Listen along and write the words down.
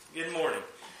Good morning.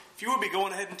 If you will be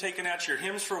going ahead and taking out your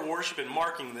hymns for worship and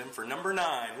marking them for number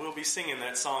 9, we'll be singing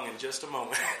that song in just a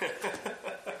moment.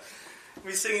 We'll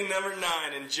be singing number 9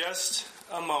 in just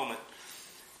a moment.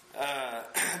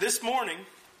 This morning,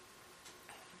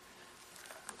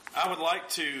 I would like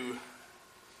to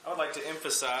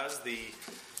emphasize the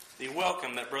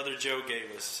welcome that Brother Joe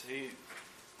gave us. He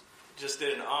just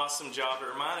did an awesome job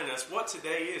at reminding us what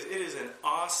today is. It is an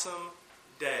awesome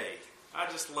day. I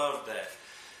just love that.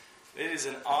 It is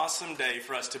an awesome day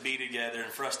for us to be together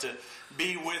and for us to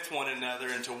be with one another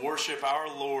and to worship our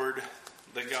Lord,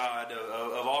 the God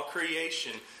of all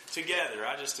creation, together.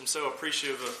 I just am so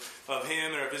appreciative of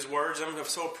Him and of His words. I'm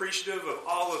so appreciative of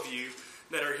all of you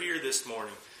that are here this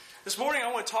morning. This morning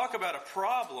I want to talk about a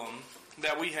problem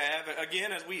that we have.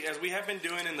 Again, as we have been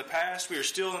doing in the past, we are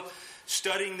still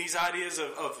studying these ideas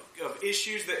of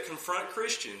issues that confront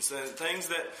Christians, and things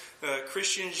that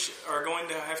Christians are going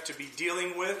to have to be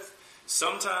dealing with,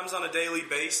 sometimes on a daily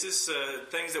basis,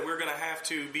 things that we're going to have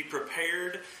to be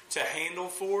prepared to handle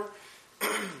for.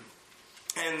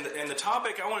 And the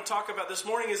topic I want to talk about this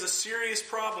morning is a serious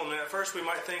problem. And at first we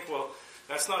might think, well,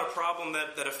 that's not a problem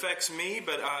that affects me,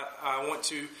 but I want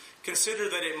to consider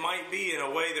that it might be in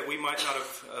a way that we might not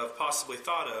have possibly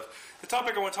thought of. The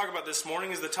topic I want to talk about this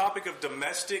morning is the topic of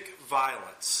domestic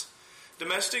violence.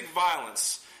 Domestic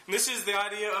violence. And this is the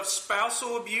idea of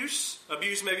spousal abuse.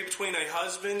 Abuse maybe between a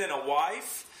husband and a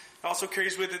wife. It also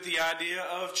carries with it the idea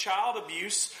of child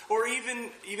abuse or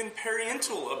even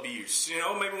parental abuse. You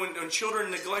know, maybe when children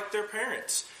neglect their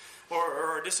parents or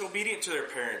are disobedient to their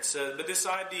parents. But this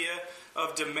idea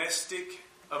of domestic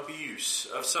abuse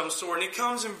of some sort. And it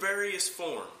comes in various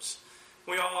forms.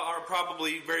 We all are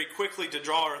probably very quickly to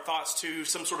draw our thoughts to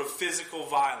some sort of physical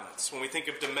violence. When we think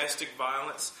of domestic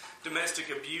violence,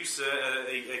 domestic abuse,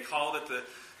 a call that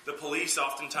the police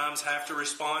oftentimes have to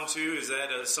respond to is that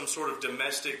some sort of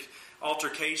domestic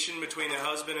altercation between a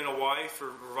husband and a wife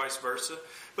or vice versa.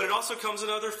 But it also comes in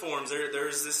other forms.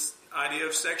 There's this idea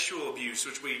of sexual abuse,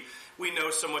 which we know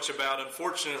so much about.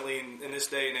 Unfortunately, in this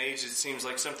day and age, it seems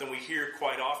like something we hear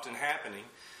quite often happening.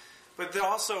 But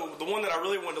also, the one that I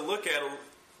really wanted to look at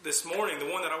this morning, the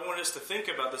one that I wanted us to think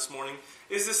about this morning,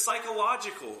 is the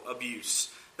psychological abuse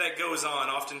that goes on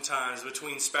oftentimes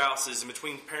between spouses and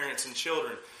between parents and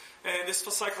children. And this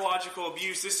psychological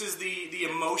abuse, this is the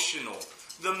emotional,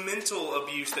 the mental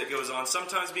abuse that goes on.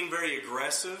 Sometimes being very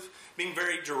aggressive, being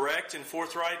very direct and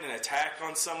forthright in an attack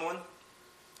on someone.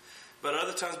 But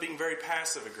other times being very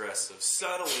passive-aggressive,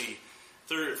 subtly,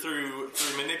 through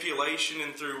manipulation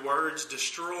and through words,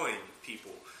 destroying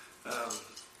people.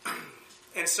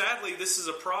 And sadly, this is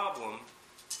a problem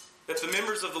that the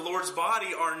members of the Lord's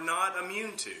body are not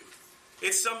immune to.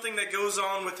 It's something that goes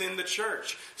on within the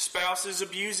church. Spouses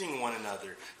abusing one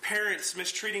another. Parents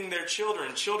mistreating their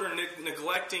children. Children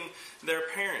neglecting their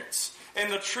parents.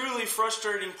 And the truly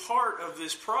frustrating part of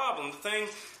this problem, the thing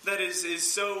that is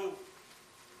so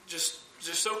just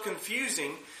so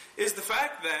confusing, is the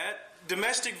fact that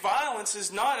domestic violence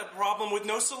is not a problem with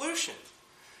no solution.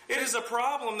 It is a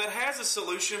problem that has a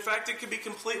solution. In fact, it could be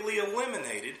completely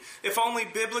eliminated if only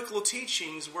biblical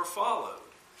teachings were followed.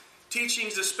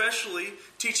 Teachings, especially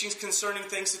teachings concerning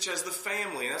things such as the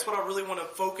family. And that's what I really want to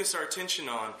focus our attention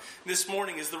on this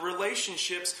morning, is the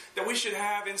relationships that we should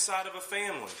have inside of a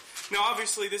family. Now,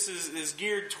 obviously, this is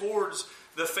geared towards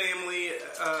the family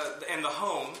and the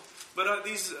home. But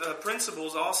these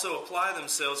principles also apply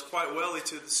themselves quite well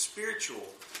to the spiritual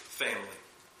family.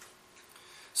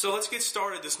 So let's get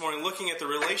started this morning looking at the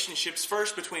relationships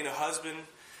first between a husband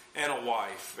and a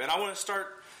wife. And I want to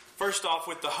start first off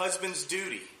with the husband's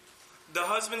duty. The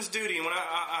husband's duty. And when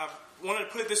I wanted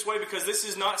to put it this way because this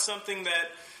is not something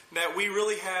that we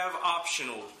really have an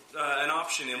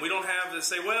option in. We don't have to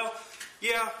say, well,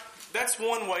 yeah, that's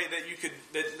one way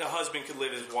that the husband could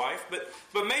live his wife, but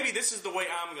maybe this is the way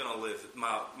I'm going to live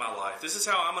my life. This is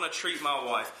how I'm going to treat my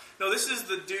wife. No, this is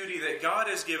the duty that God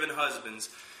has given husbands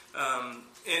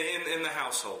in the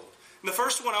household. And the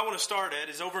first one I want to start at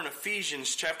is over in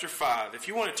Ephesians chapter 5. If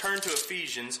you want to turn to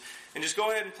Ephesians and just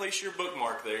go ahead and place your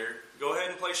bookmark there, go ahead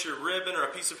and place your ribbon or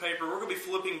a piece of paper. We're going to be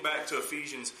flipping back to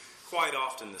Ephesians quite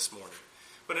often this morning.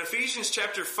 But in Ephesians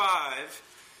chapter 5,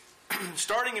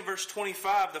 starting in verse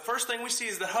 25, the first thing we see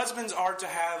is that husbands are to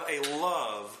have a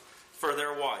love for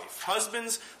their wife.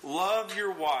 Husbands, love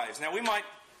your wives. Now we might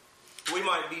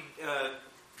be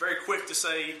very quick to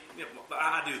say,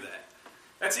 I do that.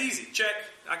 That's easy. Check.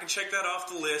 I can check that off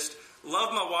the list.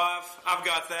 Love my wife. I've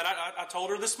got that. I told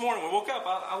her this morning when we woke up,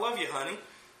 I love you, honey.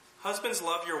 Husbands,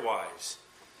 love your wives.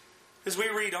 As we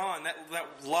read on, that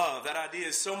love, that idea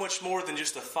is so much more than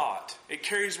just a thought. It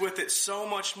carries with it so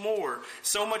much more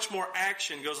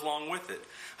action goes along with it.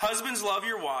 Husbands, love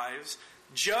your wives,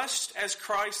 just as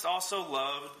Christ also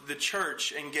loved the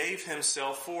church and gave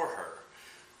himself for her.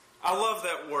 I love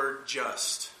that word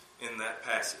just in that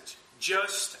passage.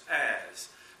 Just as.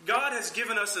 God has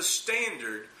given us a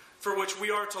standard for which we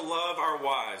are to love our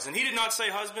wives. And he did not say,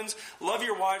 husbands, love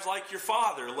your wives like your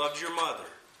father loved your mother.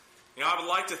 I would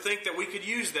like to think that we could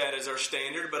use that as our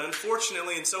standard, but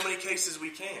unfortunately in so many cases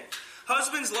we can't.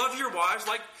 Husbands, love your wives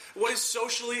like what is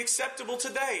socially acceptable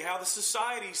today, how the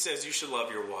society says you should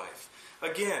love your wife.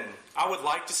 Again, I would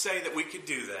like to say that we could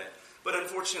do that, but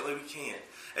unfortunately we can't.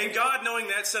 And God, knowing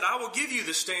that, said, I will give you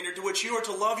the standard to which you are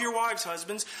to love your wives,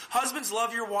 husbands. Husbands,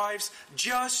 love your wives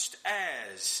just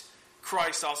as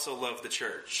Christ also loved the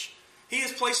church. He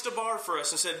has placed a bar for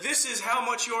us and said, this is how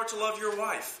much you are to love your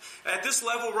wife. At this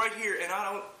level right here, and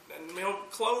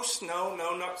close? No,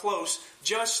 not close.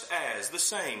 Just as, the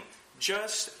same.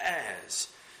 Just as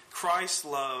Christ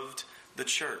loved the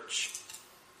church.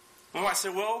 We might say,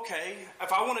 well, okay,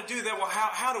 if I want to do that, well,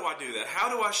 how do I do that? How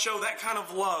do I show that kind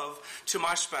of love to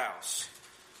my spouse?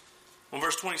 Well,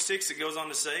 verse 26, it goes on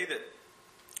to say that,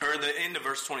 or the end of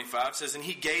verse 25 says, and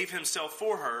he gave himself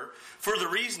for her, for the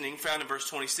reasoning found in verse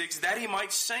 26, that he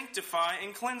might sanctify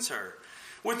and cleanse her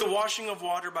with the washing of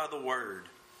water by the word.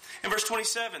 In verse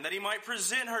 27, that he might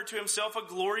present her to himself a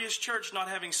glorious church, not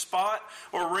having spot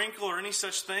or wrinkle or any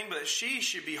such thing, but that she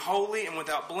should be holy and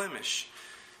without blemish.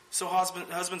 So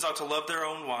husbands ought to love their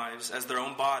own wives as their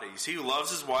own bodies. He who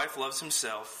loves his wife loves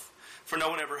himself. For no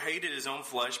one ever hated his own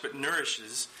flesh, but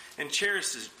nourishes and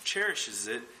cherishes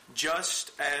it,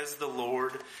 just as the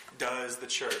Lord does the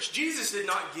church. Jesus did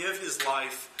not give his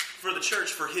life for the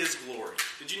church for his glory.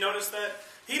 Did you notice that?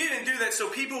 He didn't do that so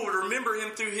people would remember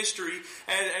him through history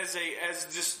as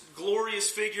this glorious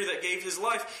figure that gave his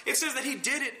life. It says that he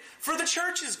did it for the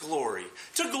church's glory,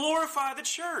 to glorify the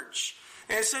church.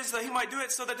 And it says that he might do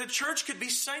it so that the church could be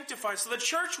sanctified, so the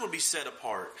church would be set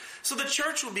apart, so the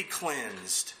church would be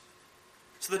cleansed,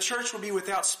 so the church would be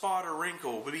without spot or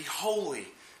wrinkle, would be holy,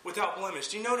 without blemish.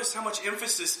 Do you notice how much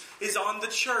emphasis is on the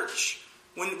church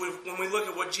when we look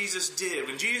at what Jesus did?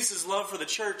 When Jesus' love for the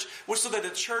church was so that the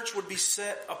church would be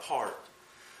set apart.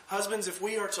 Husbands, if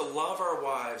we are to love our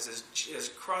wives as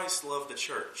Christ loved the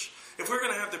church, if we're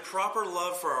going to have the proper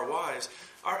love for our wives,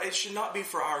 it should not be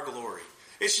for our glory.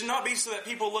 It should not be so that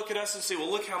people look at us and say,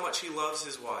 well, look how much he loves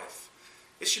his wife.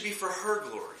 It should be for her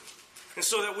glory. And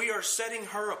so that we are setting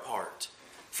her apart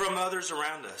from others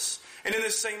around us. And in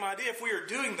this same idea, if we are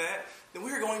doing that, then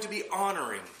we are going to be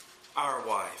honoring our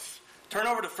wife. Turn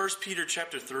over to 1 Peter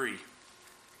chapter 3.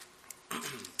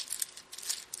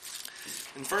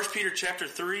 In 1 Peter chapter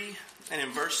 3 and in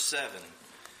verse 7,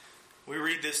 we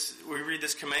read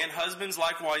this command, husbands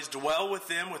likewise dwell with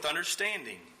them with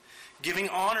understanding, giving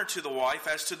honor to the wife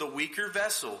as to the weaker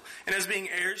vessel, and as being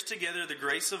heirs together of the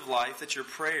grace of life, that your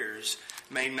prayers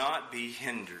may not be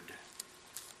hindered.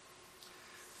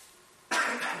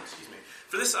 Excuse me.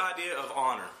 For this idea of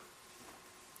honor,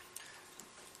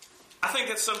 I think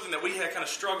that's something that we kind of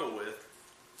struggle with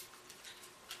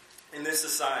in this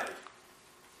society.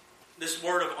 This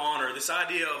word of honor, this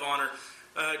idea of honor,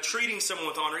 treating someone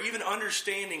with honor, even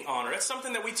understanding honor. That's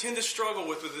something that we tend to struggle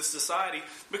with this society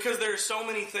because there are so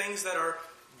many things that are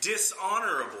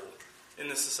dishonorable in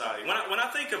this society. When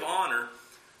I think of honor,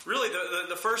 really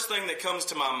the first thing that comes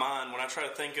to my mind when I try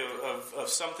to think of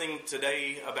something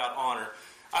today about honor,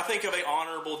 I think of an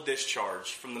honorable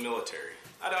discharge from the military.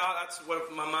 That's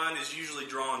what my mind is usually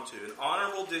drawn to, an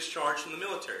honorable discharge from the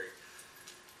military.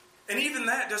 And even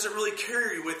that doesn't really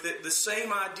carry with it the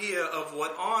same idea of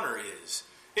what honor is.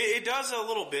 It does a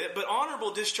little bit, but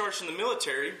honorable discharge from the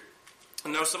military, I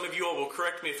know some of you all will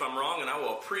correct me if I'm wrong, and I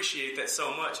will appreciate that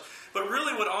so much. But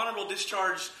really what honorable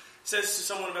discharge says to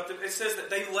someone about them, it says that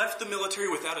they left the military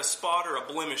without a spot or a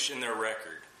blemish in their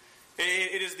record.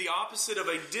 It is the opposite of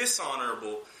a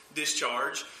dishonorable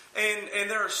discharge. And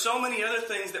there are so many other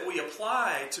things that we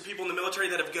apply to people in the military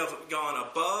that have gone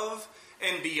above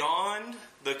and beyond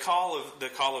the call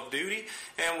of duty,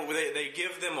 and they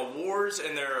give them awards,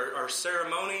 and there are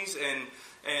ceremonies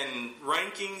and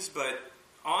rankings. But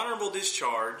honorable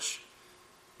discharge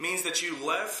means that you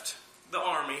left the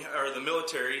army or the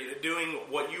military doing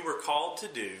what you were called to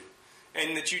do,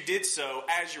 and that you did so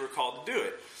as you were called to do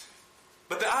it.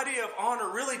 But the idea of honor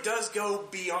really does go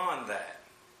beyond that.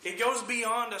 It goes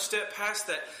beyond a step past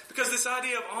that, because this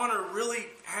idea of honor really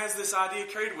has this idea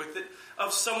carried with it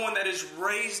of someone that is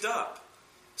raised up,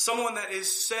 someone that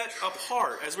is set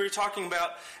apart, as we were talking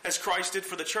about, as Christ did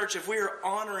for the church. If we are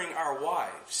honoring our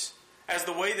wives as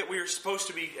the way that we are supposed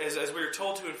to be, as we are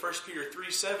told to in 1 Peter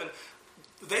 3:7,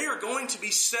 they are going to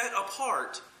be set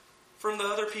apart from the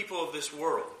other people of this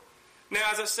world. Now,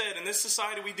 as I said, in this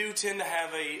society we do tend to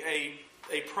have a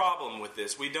problem with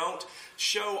this. We don't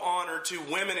show honor to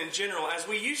women in general as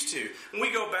we used to. When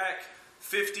we go back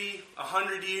 50,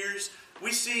 100 years,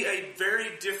 we see a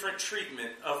very different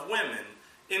treatment of women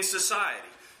in society.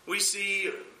 We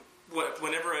see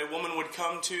whenever a woman would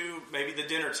come to maybe the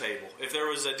dinner table. If there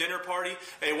was a dinner party,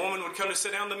 a woman would come to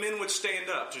sit down, the men would stand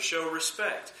up to show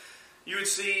respect. You would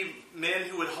see men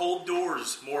who would hold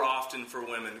doors more often for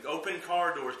women, open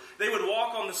car doors. They would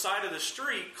walk on the side of the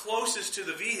street closest to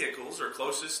the vehicles, or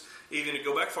closest, even to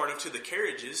go back far enough, to the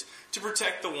carriages, to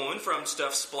protect the woman from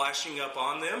stuff splashing up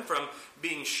on them, from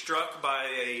being struck by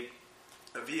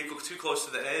a vehicle too close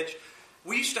to the edge.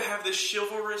 We used to have this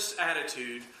chivalrous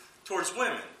attitude towards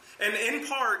women. And in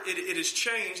part, it has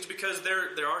changed because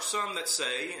there are some that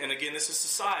say, and again, this is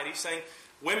society, saying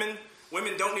women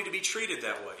don't need to be treated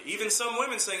that way. Even some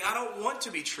women saying, I don't want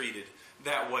to be treated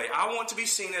that way. I want to be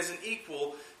seen as an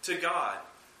equal to God.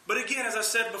 But again, as I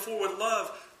said before with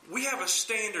love, we have a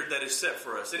standard that is set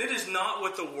for us. And it is not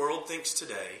what the world thinks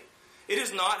today. It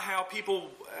is not how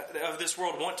people of this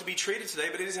world want to be treated today,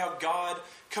 but it is how God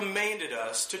commanded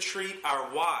us to treat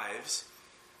our wives.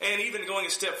 And even going a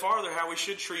step farther, how we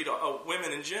should treat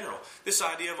women in general. This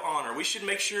idea of honor. We should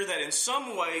make sure that in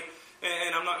some way,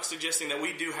 and I'm not suggesting that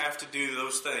we do have to do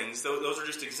those things. Those are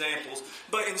just examples.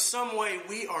 But in some way,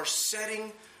 we are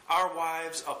setting our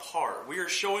wives apart. We are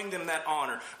showing them that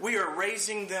honor. We are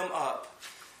raising them up.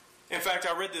 In fact,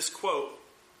 I read this quote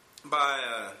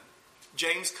by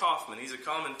James Kaufman. He's a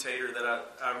commentator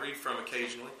that I read from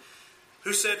occasionally,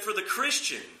 who said, "For the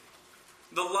Christian,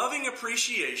 the loving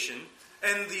appreciation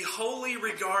and the holy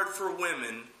regard for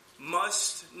women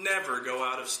must never go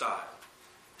out of style."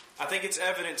 I think it's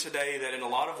evident today that in a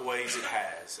lot of ways it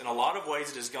has. In a lot of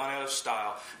ways it has gone out of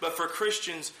style. But for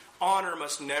Christians, honor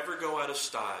must never go out of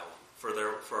style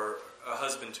for a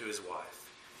husband to his wife.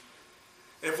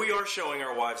 And if we are showing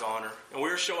our wives honor, and we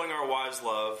are showing our wives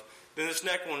love, then this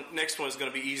next one is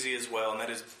going to be easy as well, and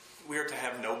that is we are to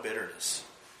have no bitterness.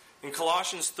 In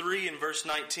Colossians 3 and verse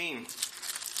 19,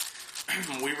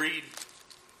 we read,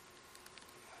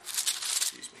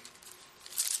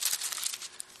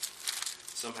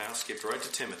 somehow skipped right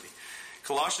to Timothy.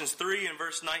 Colossians 3 and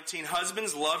verse 19,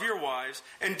 "Husbands, love your wives,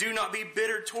 and do not be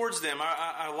bitter towards them."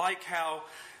 I like how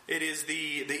it is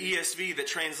the ESV that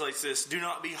translates this, "Do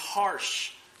not be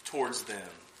harsh towards them."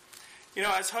 You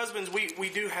know, as husbands, we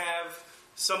do have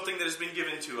something that has been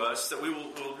given to us that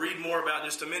we'll read more about in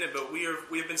just a minute, but we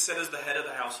have been set as the head of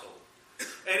the household.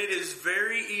 And it is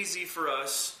very easy for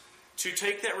us to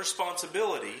take that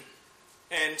responsibility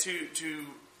and to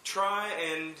try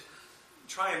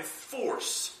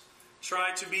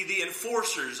to be the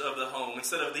enforcers of the home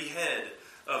instead of the head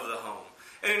of the home.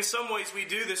 And in some ways we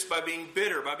do this by being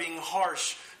bitter, by being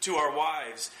harsh to our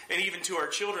wives, and even to our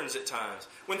children at times.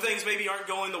 When things maybe aren't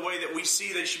going the way that we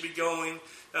see they should be going,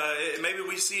 maybe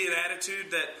we see an attitude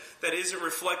that isn't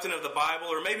reflecting of the Bible,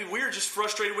 or maybe we're just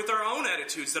frustrated with our own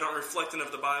attitudes that aren't reflecting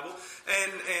of the Bible,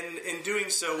 and in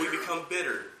doing so we become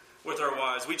bitter with our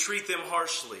wives. We treat them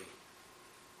harshly.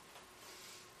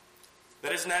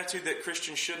 That is an attitude that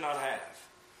Christians should not have.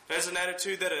 That is an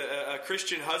attitude that a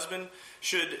Christian husband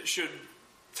should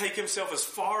take himself as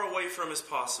far away from as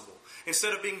possible.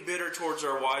 Instead of being bitter towards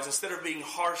our wives, instead of being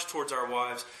harsh towards our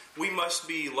wives, we must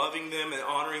be loving them and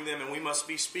honoring them, and we must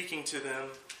be speaking to them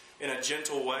in a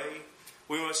gentle way.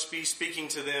 We must be speaking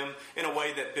to them in a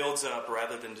way that builds up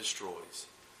rather than destroys.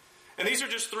 And these are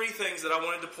just three things that I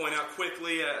wanted to point out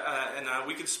quickly, and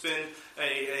we could spend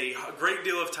a great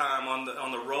deal of time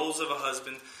on the roles of a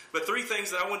husband. But three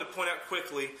things that I wanted to point out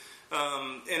quickly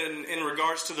in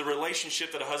regards to the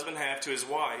relationship that a husband has to his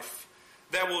wife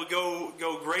that will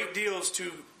go great deals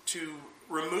to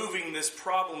removing this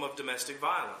problem of domestic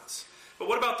violence. But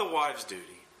what about the wife's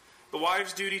duty? The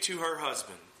wife's duty to her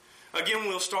husband. Again,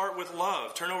 we'll start with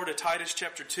love. Turn over to Titus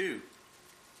chapter 2.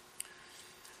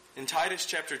 In Titus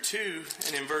chapter 2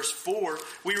 and in verse 4,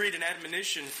 we read an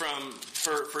admonition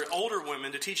for older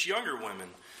women to teach younger women.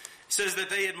 It says that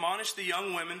they admonish the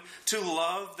young women to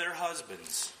love their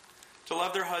husbands. To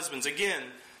love their husbands.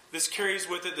 Again, this carries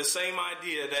with it the same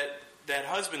idea that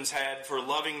husbands had for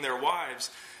loving their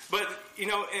wives. But, you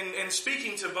know, and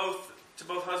speaking to both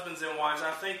husbands and wives,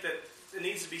 I think that it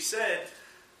needs to be said,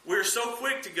 we're so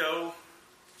quick to go,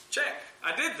 check,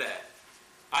 I did that.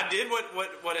 I did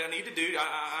what I need to do.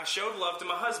 I showed love to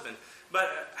my husband.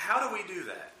 But how do we do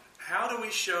that? How do we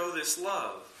show this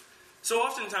love? So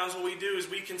oftentimes what we do is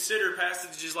we consider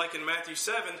passages like in Matthew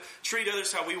 7, treat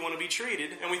others how we want to be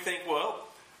treated, and we think, well,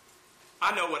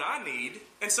 I know what I need,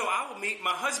 and so I will meet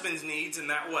my husband's needs in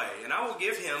that way, and I will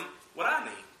give him what I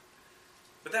need.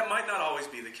 But that might not always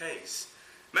be the case.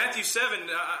 Matthew 7,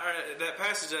 that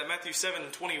passage, Matthew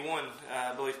 7:21,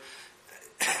 I believe,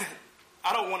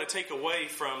 I don't want to take away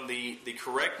from the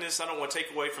correctness. I don't want to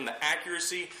take away from the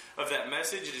accuracy of that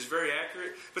message. It is very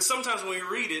accurate. But sometimes when we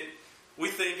read it, we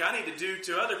think, I need to do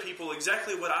to other people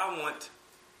exactly what I want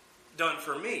done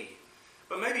for me.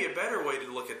 But maybe a better way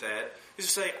to look at that is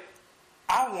to say,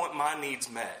 I want my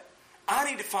needs met. I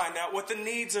need to find out what the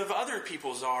needs of other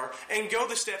people's are and go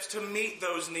the steps to meet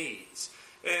those needs.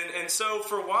 And so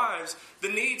for wives, the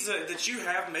needs that you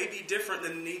have may be different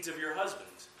than the needs of your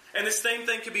husbands. And the same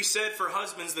thing can be said for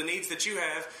husbands. The needs that you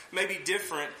have may be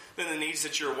different than the needs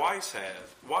that your wives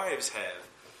have.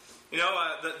 You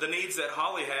know, the needs that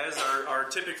Holly has are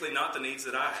typically not the needs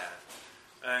that I have.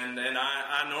 And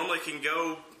I normally can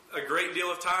go a great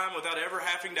deal of time without ever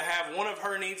having to have one of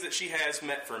her needs that she has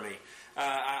met for me.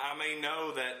 I may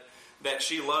know that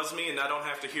she loves me and I don't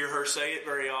have to hear her say it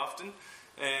very often.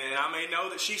 And I may know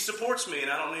that she supports me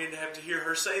and I don't need to have to hear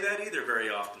her say that either very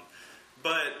often.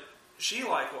 But she,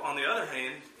 on the other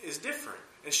hand, is different.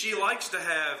 And she likes to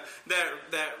have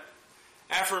that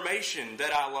affirmation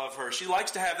that I love her. She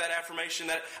likes to have that affirmation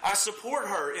that I support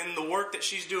her in the work that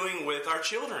she's doing with our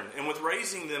children and with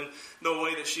raising them the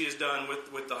way that she has done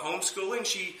with the homeschooling.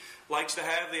 She likes to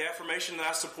have the affirmation that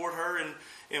I support her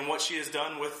in what she has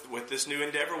done with this new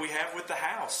endeavor we have with the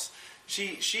house.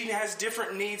 She has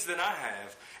different needs than I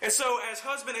have. And so as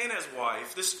husband and as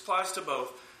wife, this applies to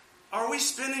both, are we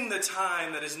spending the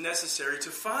time that is necessary to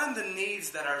find the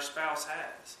needs that our spouse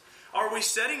has? Are we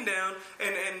setting down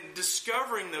and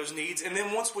discovering those needs? And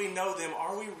then once we know them,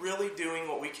 are we really doing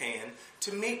what we can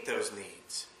to meet those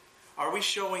needs? Are we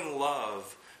showing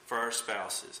love for our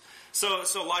spouses? So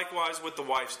likewise with the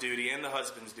wife's duty and the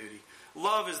husband's duty,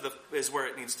 love is where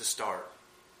it needs to start.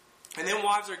 And then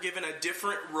wives are given a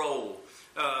different role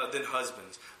than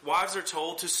husbands. Wives are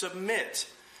told to submit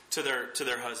to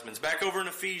their husbands. Back over in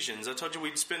Ephesians, I told you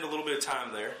we'd spend a little bit of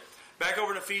time there. Back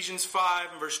over in Ephesians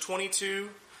 5 and verse 22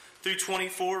 through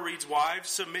 24 reads, Wives,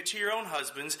 submit to your own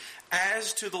husbands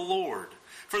as to the Lord.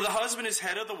 For the husband is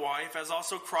head of the wife, as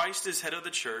also Christ is head of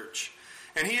the church,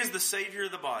 and he is the Savior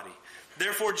of the body.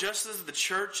 Therefore, just as the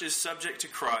church is subject to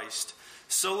Christ,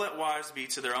 so let wives be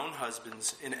to their own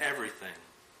husbands in everything.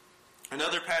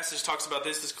 Another passage talks about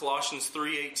this is Colossians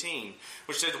 3:18,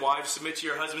 which says, Wives, submit to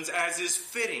your husbands as is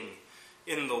fitting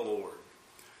in the Lord.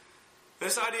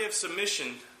 This idea of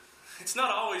submission, it's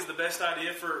not always the best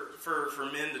idea for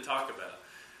men to talk about.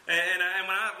 And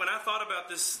when I thought about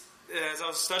this, as I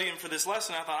was studying for this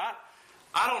lesson, I thought,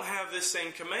 I don't have this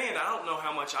same command. I don't know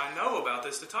how much I know about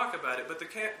this to talk about it. But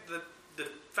the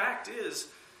fact is,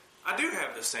 I do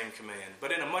have the same command,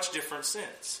 but in a much different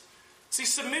sense. See,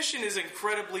 submission is an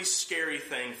incredibly scary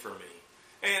thing for me.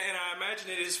 And I imagine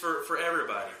it is for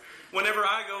everybody. Whenever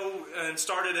I go and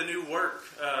started a new work,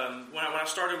 when I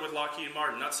started with Lockheed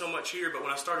Martin, not so much here, but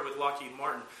when I started with Lockheed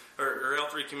Martin, or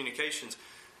L3 Communications,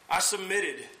 I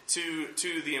submitted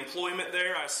to the employment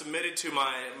there. I submitted to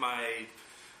my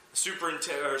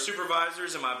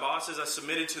supervisors and my bosses. I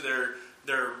submitted to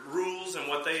their rules and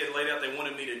what they had laid out they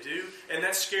wanted me to do. And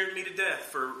that scared me to death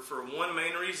for one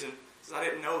main reason. I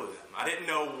didn't know them. I didn't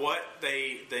know what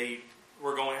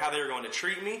how they were going to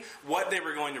treat me, what they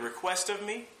were going to request of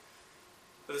me.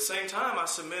 But at the same time, I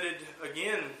submitted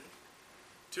again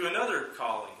to another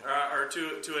calling, or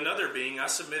to another being. I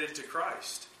submitted to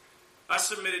Christ. I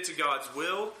submitted to God's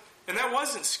will, and that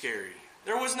wasn't scary.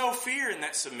 There was no fear in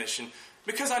that submission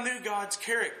because I knew God's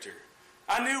character.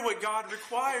 I knew what God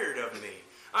required of me.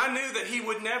 I knew that He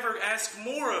would never ask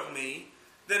more of me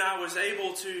than I was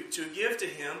able to give to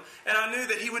Him. And I knew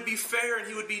that He would be fair and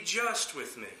He would be just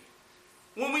with me.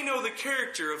 When we know the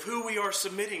character of who we are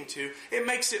submitting to, it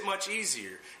makes it much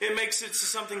easier. It makes it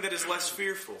something that is less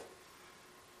fearful.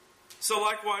 So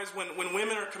likewise, when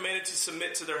women are commanded to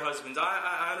submit to their husbands,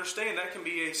 I understand that can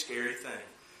be a scary thing.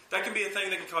 That can be a thing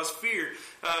that can cause fear,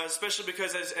 especially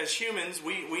because as humans,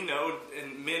 we know,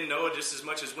 and men know it just as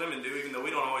much as women do, even though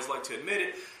we don't always like to admit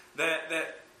it,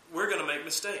 that we're going to make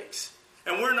mistakes.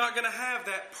 And we're not going to have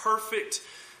that perfect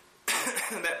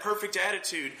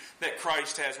attitude that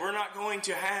Christ has. We're not going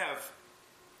to have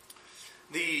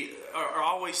are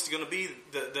always going to be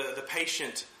the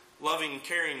patient, loving,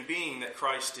 caring being that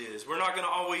Christ is. We're not going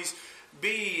to always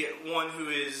be one who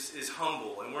is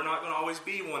humble, and we're not going to always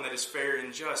be one that is fair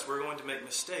and just. We're going to make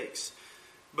mistakes.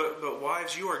 But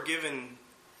wives, you are given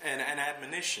an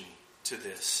admonition to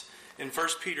this. in 1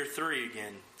 Peter 3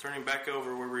 again, turning back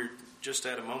over where we were just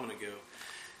at a moment ago.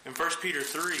 In 1 Peter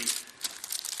 3,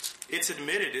 it's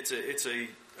admitted it's a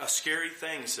scary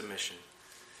thing, submission.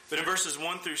 But in verses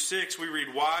 1 through 6, we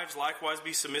read, "Wives, likewise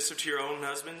be submissive to your own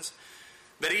husbands,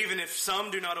 that even if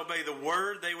some do not obey the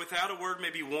word, they without a word may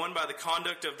be won by the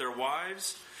conduct of their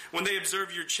wives. When they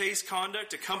observe your chaste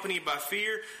conduct, accompanied by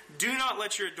fear, do not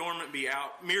let your adornment be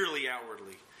merely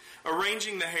outwardly,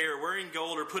 arranging the hair, wearing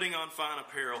gold, or putting on fine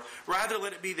apparel. Rather,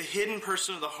 let it be the hidden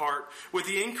person of the heart, with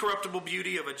the incorruptible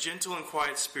beauty of a gentle and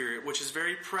quiet spirit, which is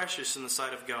very precious in the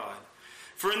sight of God.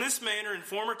 For in this manner, in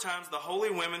former times, the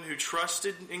holy women who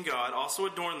trusted in God also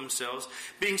adorned themselves,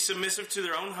 being submissive to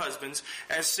their own husbands,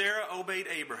 as Sarah obeyed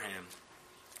Abraham,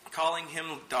 calling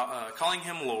him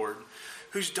Lord,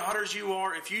 whose daughters you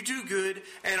are, if you do good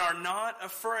and are not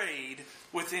afraid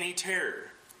with any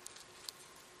terror."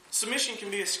 Submission can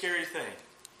be a scary thing.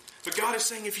 But God is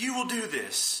saying, if you will do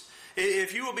this,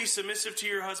 if you will be submissive to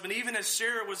your husband, even as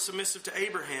Sarah was submissive to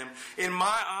Abraham, in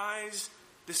my eyes,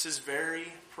 this is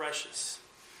very precious.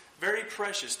 Very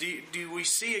precious. Do we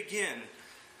see again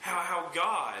how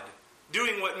God,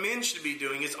 doing what men should be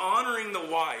doing, is honoring the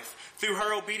wife through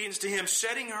her obedience to Him,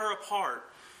 setting her apart,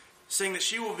 saying that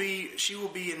she will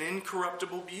be an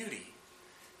incorruptible beauty.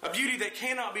 A beauty that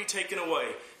cannot be taken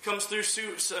away. Comes through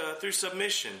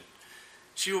submission.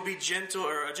 She will be gentle,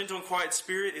 or a gentle and quiet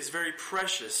spirit is very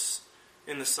precious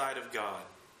in the sight of God.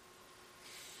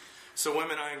 So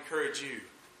women, I encourage you,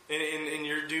 in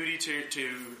your duty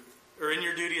in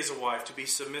your duty as a wife, to be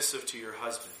submissive to your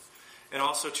husband. And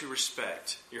also to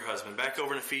respect your husband. Back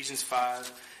over in Ephesians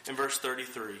 5 and verse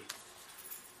 33.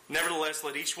 "Nevertheless,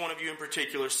 let each one of you in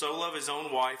particular so love his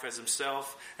own wife as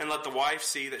himself, and let the wife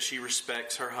see that she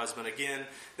respects her husband." Again,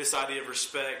 this idea of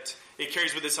respect, it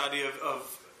carries with this idea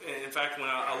of in fact, when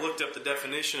I looked up the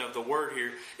definition of the word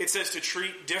here, it says to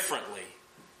treat differently.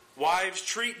 Wives,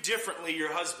 treat differently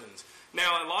your husbands.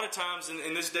 Now, a lot of times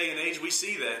in this day and age, we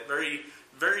see that very,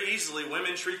 very easily.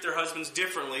 Women treat their husbands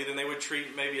differently than they would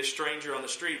treat maybe a stranger on the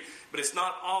street. But it's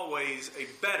not always a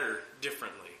better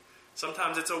differently.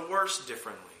 Sometimes it's a worse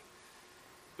differently.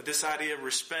 But this idea of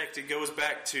respect, it goes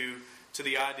back to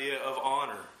the idea of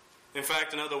honor. In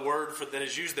fact, another word that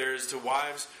is used there is to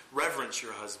wives, reverence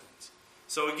your husbands.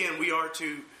 So again, we are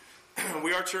to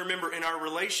remember in our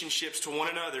relationships to one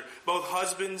another, both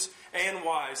husbands and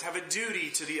wives have a duty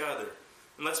to the other.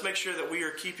 And let's make sure that we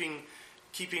are keeping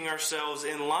ourselves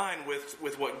in line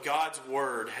with what God's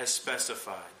Word has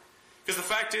specified. Because the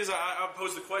fact is, I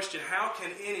pose the question, how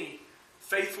can any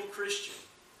faithful Christian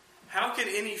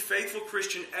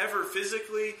ever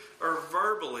physically or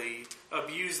verbally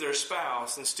abuse their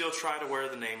spouse and still try to wear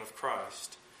the name of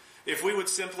Christ? If we would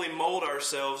simply mold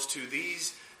ourselves to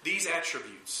these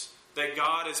attributes that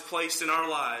God has placed in our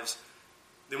lives,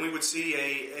 then we would see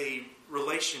a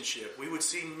relationship. We would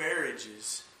see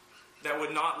marriages that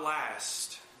would not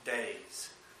last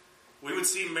days. We would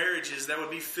see marriages that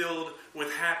would be filled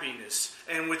with happiness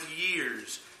and with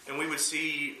years. And we would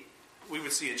see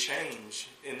a change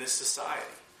in this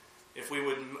society if we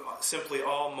would simply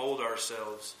all mold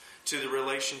ourselves to the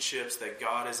relationships that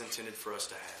God has intended for us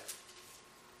to have.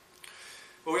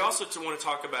 But we also want to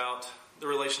talk about the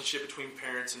relationship between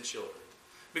parents and children.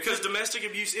 Because domestic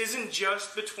abuse isn't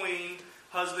just between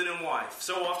husband and wife.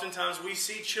 So oftentimes we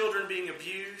see children being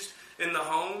abused in the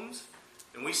homes,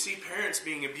 and we see parents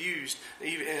being abused,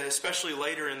 especially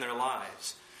later in their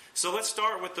lives. So let's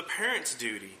start with the parents'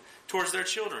 duty towards their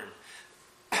children.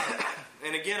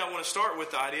 And again, I want to start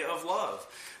with the idea of love.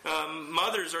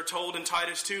 Mothers are told in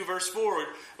Titus 2 verse 4,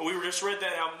 we just read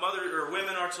that, how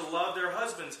women are to love their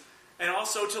husbands and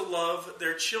also to love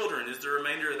their children is the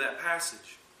remainder of that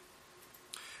passage.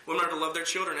 Women are to love their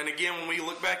children. And again, when we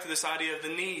look back to this idea of the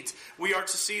needs, we are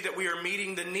to see that we are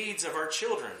meeting the needs of our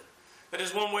children. That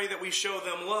is one way that we show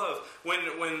them love.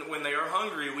 When they are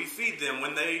hungry, we feed them.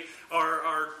 When they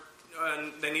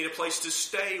they need a place to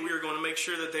stay, we are going to make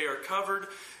sure that they are covered.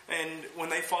 And when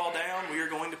they fall down, we are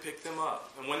going to pick them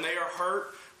up. And when they are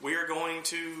hurt, we are going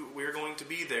to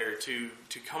be there to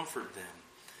comfort them.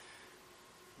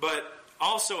 But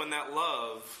also in that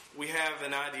love, we have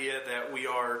an idea that we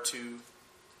are to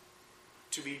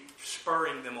be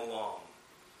spurring them along.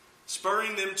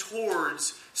 Spurring them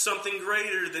towards something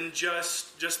greater than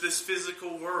just this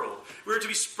physical world. We're to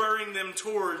be spurring them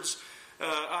towards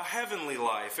a heavenly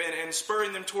life and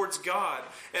spurring them towards God.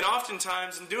 And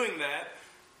oftentimes in doing that,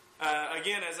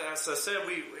 again, as I said,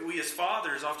 we as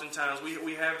fathers, oftentimes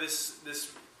we have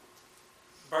this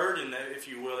burden, that, if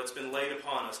you will, that's been laid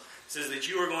upon us. It says that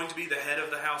you are going to be the head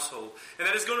of the household. And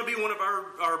that is going to be one of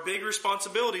our big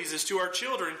responsibilities is to our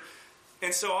children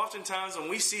And so oftentimes when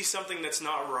we see something that's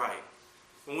not right,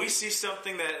 when we see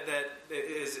something that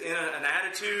is in an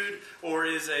attitude or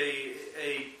is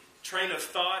a train of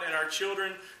thought in our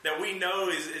children that we know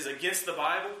is against the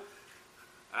Bible,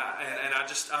 and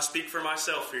I speak for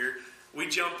myself here, we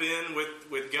jump in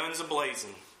with guns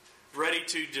a-blazing, ready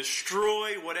to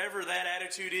destroy whatever that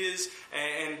attitude is,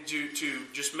 and to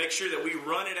just make sure that we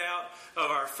run it out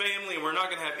of our family, and we're not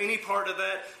going to have any part of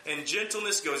that, and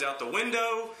gentleness goes out the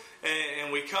window,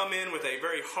 and we come in with a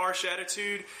very harsh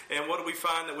attitude. And what do we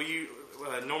find that we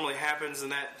normally happens in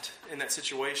that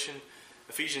situation?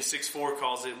 Ephesians 6:4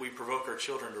 calls it, we provoke our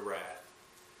children to wrath.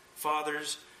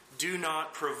 Fathers, do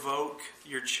not provoke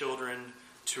your children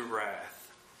to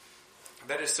wrath.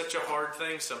 That is such a hard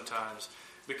thing sometimes,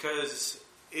 because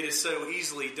it is so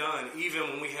easily done, even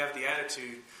when we have the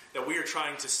attitude that we are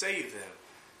trying to save them.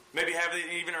 Maybe have it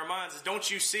even in our minds is, don't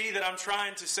you see that I'm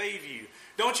trying to save you?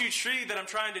 Don't you see that I'm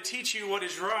trying to teach you what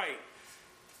is right?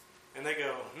 And they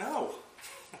go, no.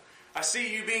 I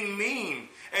see you being mean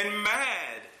and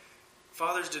mad.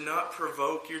 Fathers, do not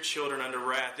provoke your children unto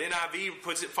wrath. The NIV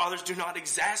puts it, fathers, do not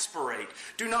exasperate.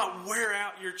 Do not wear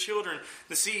out your children.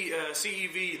 The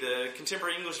CEV, the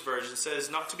Contemporary English Version, says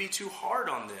not to be too hard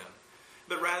on them,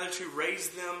 but rather to raise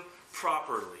them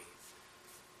properly.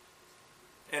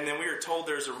 And then we are told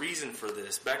there's a reason for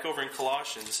this. Back over in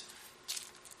Colossians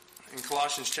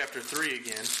chapter 3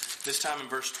 again, this time in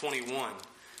verse 21.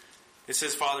 It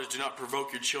says, fathers, do not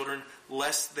provoke your children,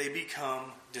 lest they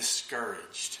become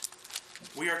discouraged.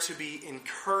 We are to be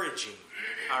encouraging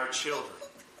our children.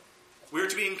 We are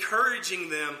to be encouraging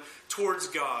them towards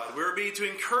God. We are to be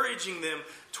encouraging them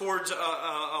towards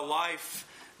a life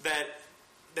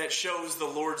that shows the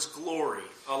Lord's glory.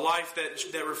 A life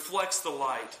that reflects the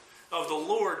light of the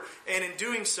Lord. And in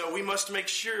doing so, we must make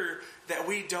sure that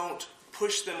we don't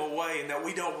push them away and that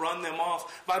we don't run them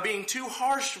off by being too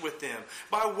harsh with them,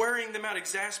 by wearing them out,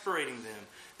 exasperating them,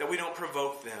 that we don't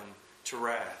provoke them to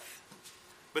wrath.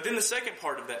 But then the second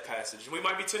part of that passage, we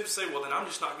might be tempted to say, well, then I'm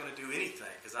just not going to do anything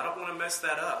because I don't want to mess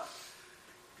that up.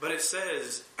 But it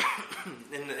says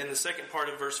in the second part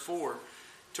of verse 4,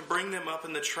 to bring them up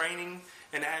in the training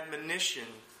and admonition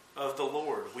of the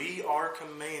Lord. We are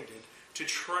commanded to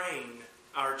train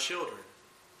our children.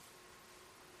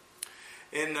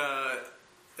 And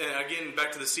again,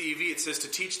 back to the CEV, it says to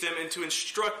teach them and to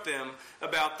instruct them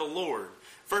about the Lord.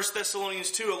 1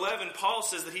 Thessalonians 2:11, Paul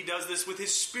says that he does this with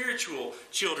his spiritual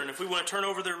children. If we want to turn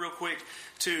over there real quick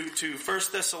to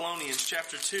 1 Thessalonians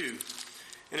chapter 2,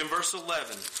 and in verse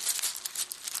 11,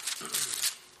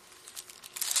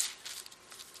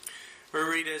 we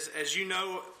read, as you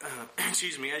know,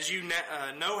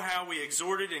 know how we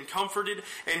exhorted and comforted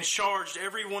and charged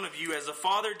every one of you as a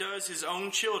father does his own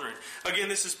children. Again,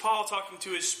 this is Paul talking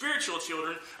to his spiritual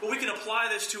children, but we can apply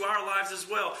this to our lives as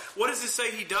well. What does it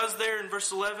say he does there in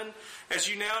verse 11? As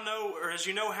you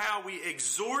know how we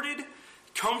exhorted,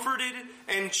 comforted,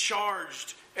 and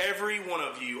charged every one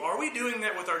of you. Are we doing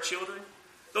that with our children?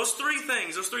 Those three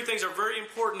things are very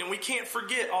important, and we can't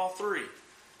forget all three.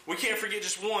 We can't forget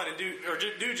just one and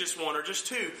do just one or just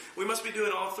two. We must be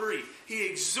doing all three. He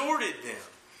exhorted them.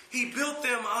 He built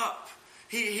them up.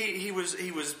 He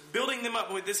was building them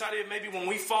up with this idea of maybe when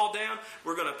we fall down,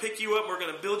 we're going to pick you up, we're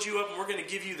going to build you up, and we're going to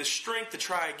give you the strength to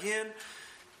try again.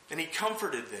 And he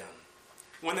comforted them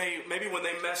when they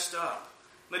messed up.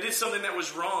 They did something that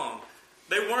was wrong.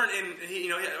 They weren't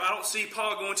I don't see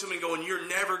Paul going to them and going, you're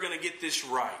never going to get this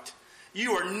right.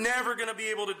 You are never going to be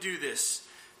able to do this.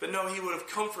 But no, he would have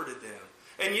comforted them.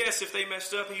 And yes, if they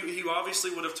messed up, he obviously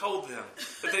would have told them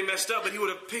that they messed up, but he would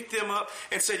have picked them up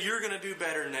and said, you're going to do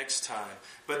better next time.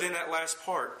 But then that last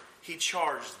part, he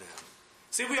charged them.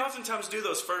 See, we oftentimes do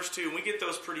those first two, and we get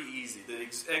those pretty easy. The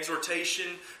exhortation,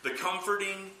 the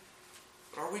comforting.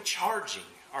 But are we charging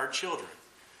our children?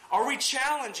 Are we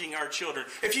challenging our children?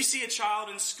 If you see a child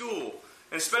in school,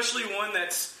 and especially one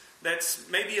that's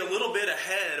maybe a little bit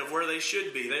ahead of where they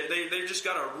should be. They've just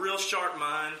got a real sharp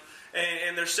mind,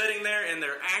 and they're sitting there and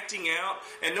they're acting out,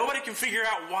 and nobody can figure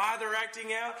out why they're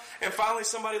acting out. And finally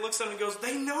somebody looks at them and goes,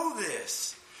 they know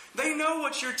this. They know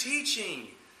what you're teaching.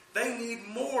 They need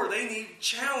more. They need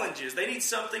challenges. They need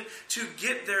something to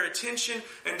get their attention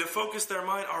and to focus their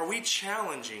mind. Are we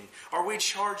challenging? Are we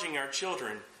charging our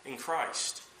children in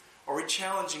Christ? Are we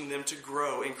challenging them to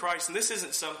grow in Christ? And this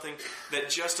isn't something that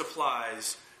just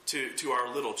applies to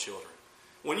our little children.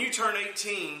 When you turn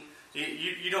 18,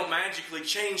 you don't magically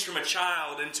change from a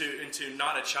child into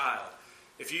not a child.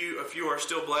 If you are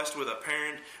still blessed with a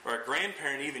parent or a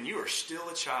grandparent, even, you are still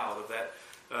a child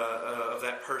of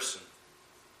that person.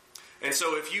 And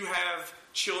so if you have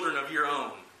children of your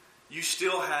own, you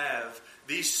still have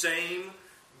these same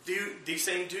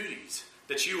duties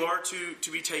that you are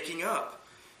to be taking up.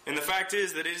 And the fact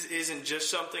is that it isn't just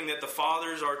something that the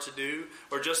fathers are to do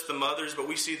or just the mothers, but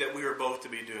we see that we are both to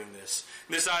be doing this.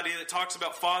 And this idea that talks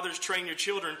about fathers train your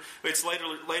children, it's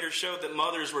later showed that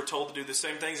mothers were told to do the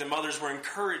same things, and mothers were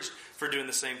encouraged for doing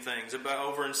the same things. About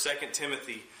over in 2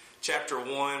 Timothy chapter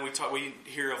 1, we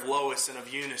hear of Lois and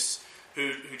of Eunice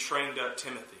who trained up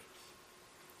Timothy.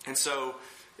 And so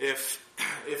if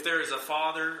there is a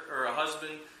father or a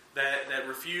husband that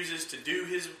refuses to do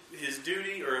his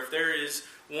duty, or if there is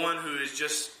one who is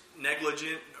just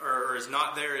negligent or is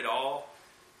not there at all,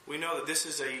 we know that this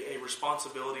is a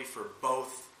responsibility for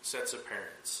both sets of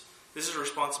parents. This is a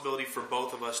responsibility for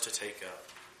both of us to take up.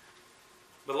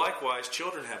 But likewise,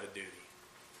 children have a duty.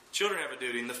 Children have a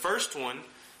duty. And the first one's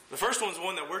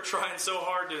one that we're trying so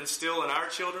hard to instill in our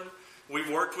children. We've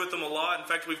worked with them a lot. In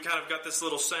fact, we've kind of got this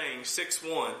little saying,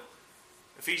 6:1.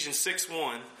 Ephesians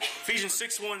 6:1. Ephesians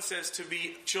 6:1 says to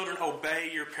be children,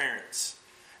 obey your parents.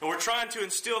 And we're trying to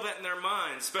instill that in their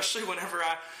minds, especially whenever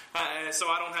so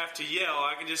I don't have to yell.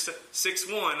 I can just say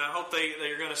 6:1. I hope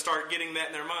they're going to start getting that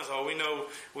in their minds. Oh, we know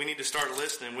we need to start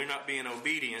listening. We're not being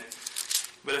obedient.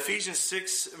 But Ephesians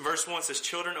 6 verse 1 says,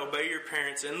 children, obey your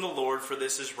parents in the Lord, for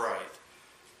this is right.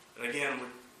 And again,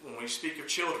 when we speak of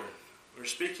children, we're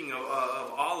speaking of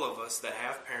all of us that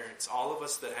have parents, all of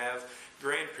us that have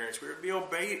grandparents. We're to be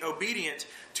obedient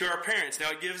to our parents.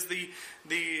 Now it gives the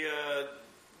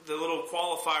little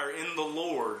qualifier, in the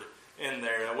Lord, in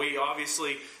there. Now we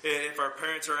obviously, if our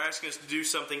parents are asking us to do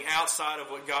something outside of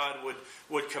what God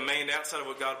would command, outside of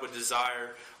what God would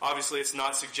desire, obviously it's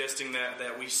not suggesting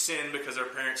that we sin because our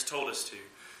parents told us to.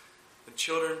 The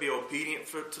children, be obedient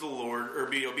to the Lord, or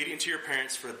be obedient to your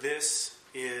parents, for this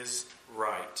is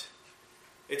right.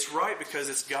 It's right because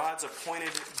it's God's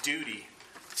appointed duty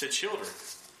to children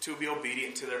to be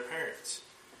obedient to their parents.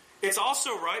 It's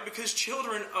also right because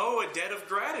children owe a debt of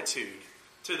gratitude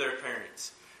to their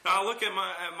parents. Now I look at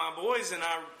my boys, and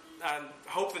I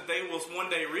hope that they will one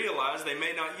day realize, they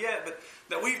may not yet, but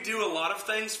that we do a lot of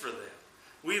things for them.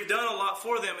 We've done a lot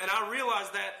for them, and I realize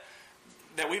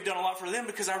that we've done a lot for them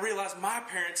because I realize my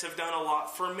parents have done a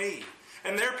lot for me,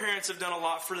 and their parents have done a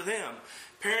lot for them.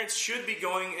 Parents should be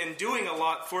going and doing a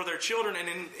lot for their children, and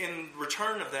in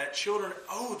return of that, children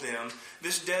owe them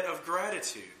this debt of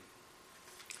gratitude.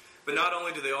 But not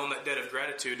only do they owe that debt of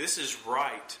gratitude, this is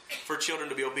right for children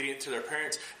to be obedient to their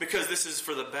parents because this is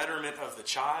for the betterment of the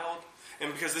child,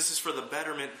 and because this is for the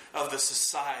betterment of the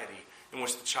society in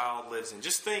which the child lives in.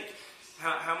 Just think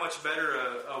how much better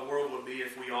a world would be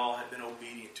if we all had been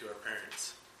obedient to our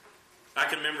parents. I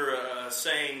can remember a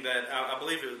saying that I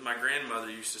believe it was my grandmother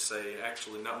used to say,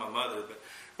 actually not my mother, but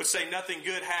would say, nothing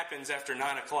good happens after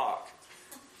 9 o'clock.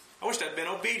 I wish I'd been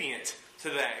obedient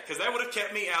to that, because that would have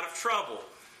kept me out of trouble.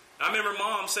 I remember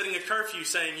Mom setting a curfew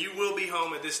saying, you will be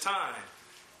home at this time.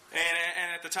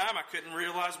 And at the time I couldn't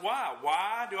realize why.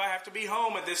 Why do I have to be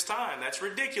home at this time? That's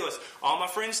ridiculous. All my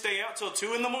friends stay out till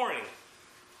 2 in the morning.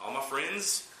 All my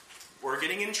friends were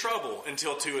getting in trouble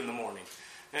until 2 in the morning.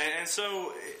 And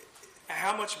so,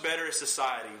 how much better a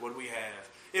society would we have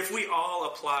if we all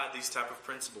applied these type of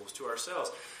principles to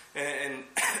ourselves? And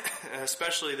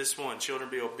especially this one, children,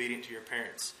 be obedient to your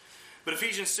parents. But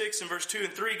Ephesians 6 and verse 2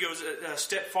 and 3 goes a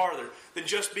step farther than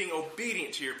just being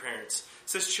obedient to your parents. It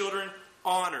says, children,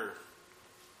 honor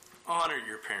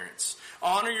your parents.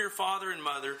 Honor your father and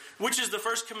mother, which is the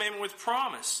first commandment with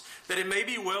promise, that it may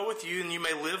be well with you and you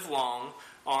may live long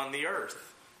on the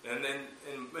earth. And then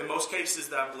in most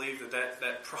cases, I believe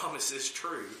that promise is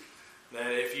true.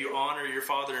 That if you honor your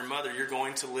father and mother, you're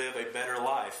going to live a better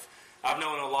life. I've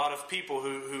known a lot of people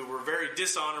who were very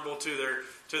dishonorable to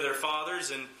their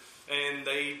fathers, and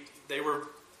they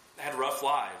had rough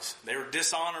lives. They were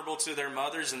dishonorable to their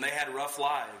mothers, and they had rough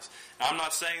lives. Now, I'm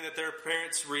not saying that their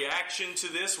parents' reaction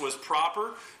to this was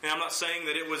proper, and I'm not saying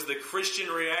that it was the Christian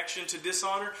reaction to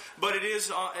dishonor, but it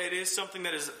is something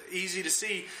that is easy to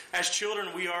see. As children,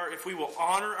 if we will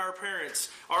honor our parents,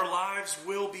 our lives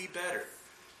will be better.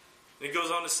 It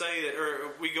goes on to say that, or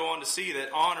we go on to see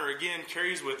that honor again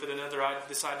carries with it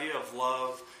this idea of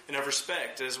love and of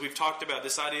respect, as we've talked about,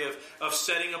 this idea of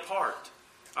setting apart.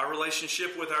 Our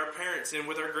relationship with our parents and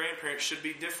with our grandparents should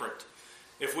be different.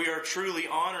 If we are truly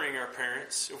honoring our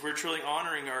parents, if we're truly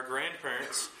honoring our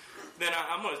grandparents, then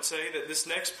I'm going to say that this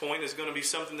next point is going to be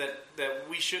something that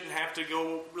we shouldn't have to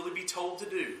go really be told to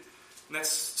do. And that's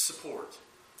support.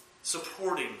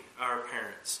 Supporting our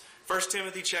parents. 1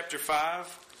 Timothy chapter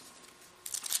 5.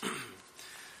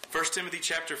 1 Timothy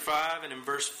chapter 5 and in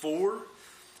verse 4.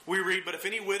 We read, "But if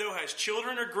any widow has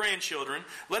children or grandchildren,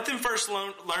 let them first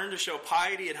learn to show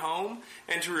piety at home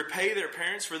and to repay their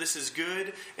parents, for this is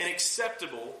good and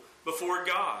acceptable before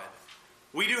God."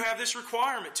 We do have this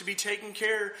requirement to be taking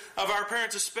care of our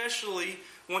parents, especially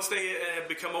once they have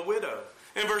become a widow.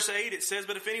 In verse 8 it says,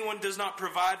 "But if anyone does not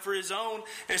provide for his own,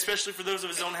 and especially for those of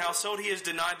his own household, he has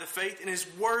denied the faith and is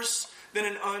worse than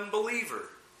an unbeliever."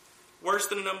 Worse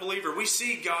than an unbeliever. We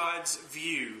see God's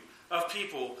view of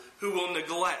people who will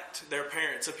neglect their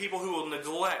parents, of people who will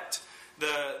neglect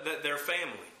their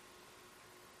family.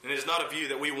 And it is not a view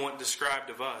that we want described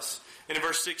of us. And in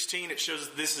verse 16 it shows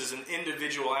that this is an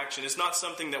individual action. It's not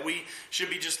something that we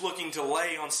should be just looking to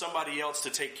lay on somebody else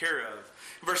to take care of.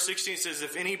 Verse 16 says,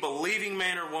 "If any believing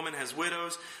man or woman has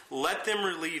widows, let them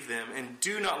relieve them, and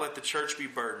do not let the church be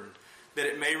burdened, that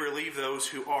it may relieve those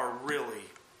who are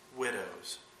really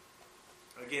widows."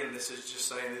 Again, this is just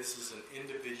saying this is an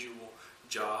individual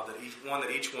job that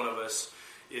each one of us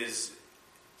is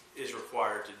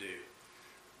required to do.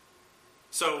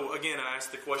 So again, I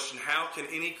ask the question, how can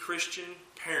any Christian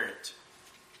parent,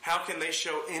 how can they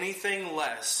show anything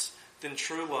less than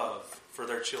true love for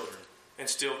their children and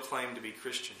still claim to be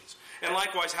Christians? And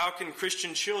likewise, how can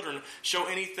Christian children show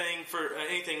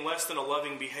anything less than a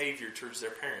loving behavior towards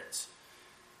their parents?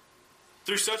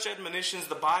 Through such admonitions,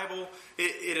 the Bible,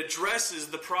 it addresses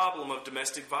the problem of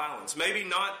domestic violence. Maybe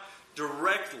not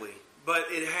directly, but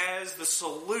it has the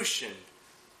solution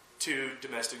to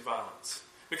domestic violence.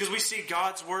 Because we see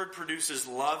God's Word produces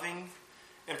loving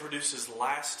and produces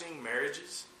lasting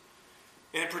marriages.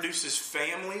 And it produces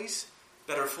families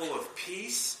that are full of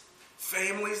peace,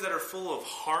 families that are full of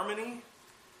harmony.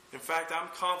 In fact, I'm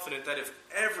confident that if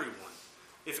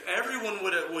everyone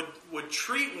would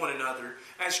treat one another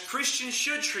as Christians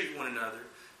should treat one another,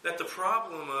 that the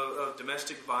problem of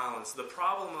domestic violence, the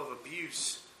problem of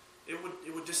abuse, it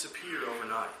would disappear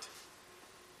overnight.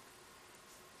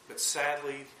 But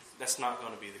sadly, that's not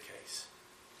going to be the case.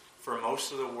 For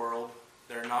most of the world,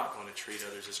 they're not going to treat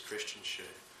others as Christians should.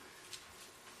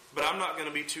 But I'm not going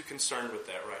to be too concerned with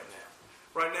that right now.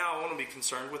 Right now, I want to be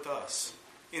concerned with us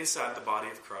inside the body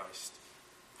of Christ.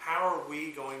 How are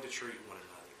we going to treat one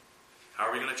another? How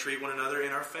are we going to treat one another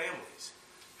in our families?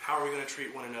 How are we going to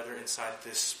treat one another inside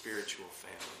this spiritual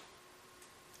family?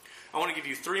 I want to give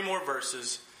you 3 more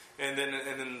verses, and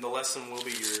then the lesson will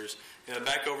be yours.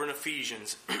 Back over in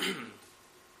Ephesians.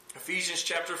 Ephesians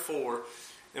chapter 4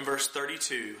 and verse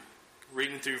 32.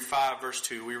 Reading through 5 verse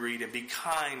 2, we read, "And be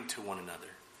kind to one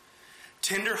another,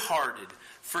 tender-hearted,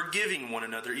 forgiving one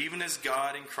another, even as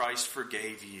God in Christ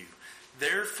forgave you.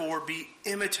 Therefore be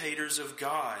imitators of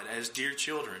God as dear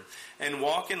children, and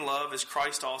walk in love as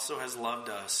Christ also has loved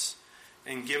us,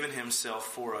 and given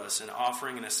himself for us, an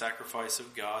offering and a sacrifice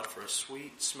of God for a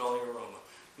sweet-smelling aroma."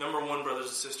 Number 1, brothers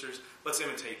and sisters, let's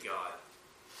imitate God.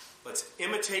 Let's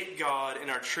imitate God in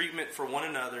our treatment for one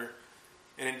another,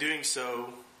 and in doing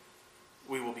so,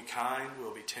 we will be kind, we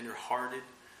will be tender-hearted,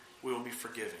 we will be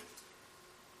forgiving.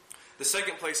 The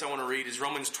second place I want to read is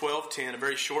Romans 12:10, a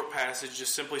very short passage,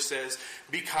 just simply says,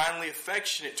 "Be kindly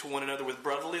affectionate to one another with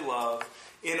brotherly love,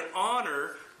 in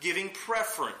honor, giving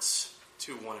preference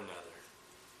to one another."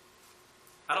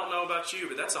 I don't know about you,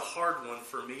 but that's a hard one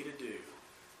for me to do.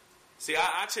 See,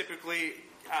 I typically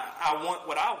want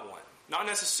what I want, not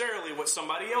necessarily what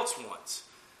somebody else wants.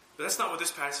 But that's not what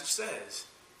this passage says.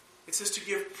 It says to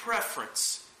give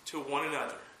preference to one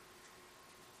another.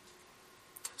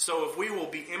 So if we will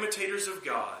be imitators of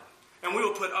God, and we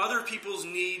will put other people's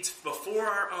needs before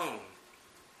our own,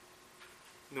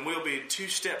 then we'll be 2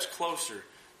 steps closer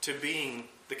to being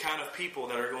the kind of people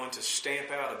that are going to stamp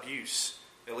out abuse,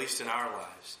 at least in our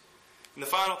lives. And the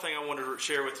final thing I want to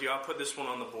share with you, I'll put this one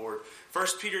on the board.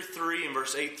 1 Peter 3 and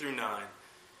verse 8 through 9.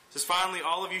 It says, "Finally,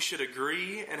 all of you should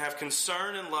agree and have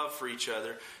concern and love for each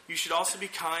other. You should also be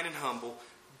kind and humble.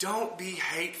 Don't be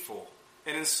hateful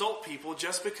and insult people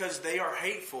just because they are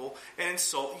hateful and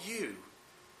insult you.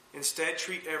 Instead,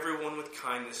 treat everyone with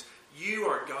kindness. You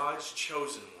are God's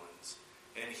chosen ones,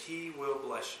 and He will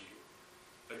bless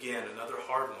you." Again, another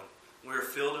hard one. We are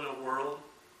filled in a world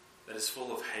that is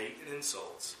full of hate and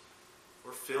insults.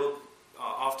 We're filled,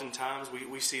 oftentimes,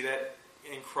 we see that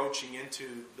encroaching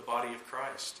into the body of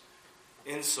Christ.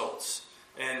 Insults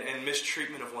and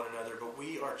mistreatment of one another. But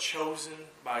we are chosen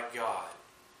by God.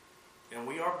 And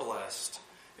we are blessed.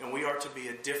 And we are to be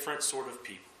a different sort of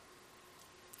people.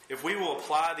 If we will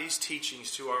apply these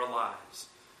teachings to our lives,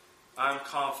 I'm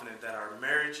confident that our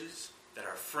marriages, that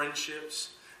our friendships,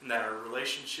 and that our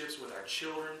relationships with our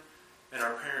children and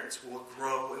our parents will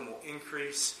grow and will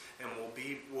increase and will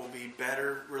be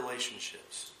better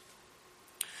relationships.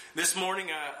 This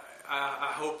morning,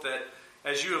 I hope that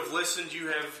as you have listened, you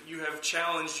have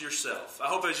challenged yourself. I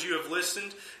hope as you have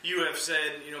listened, you have said,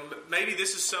 maybe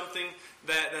this is something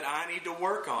that I need to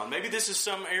work on. Maybe this is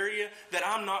some area that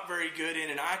I'm not very good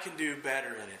in and I can do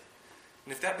better in it.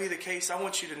 And if that be the case, I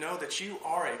want you to know that you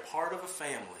are a part of a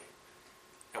family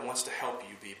that wants to help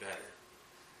you be better.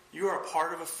 You are a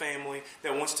part of a family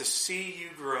that wants to see you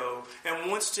grow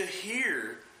and wants to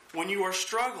hear when you are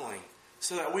struggling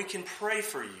so that we can pray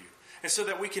for you. And so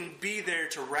that we can be there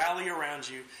to rally around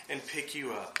you and pick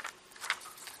you up.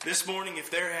 This morning,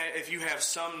 if you have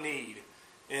some need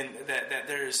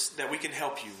that we can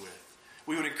help you with,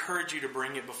 we would encourage you to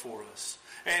bring it before us.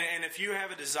 And if you have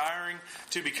a desiring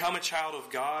to become a child of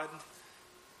God,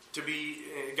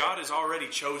 God has already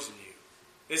chosen you.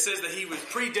 It says that He was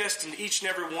predestined each and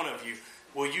every one of you.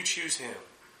 Will you choose Him?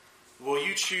 Will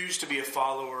you choose to be a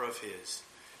follower of His?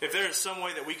 If there is some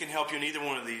way that we can help you in either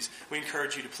one of these, we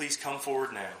encourage you to please come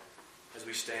forward now as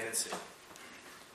we stand and sing.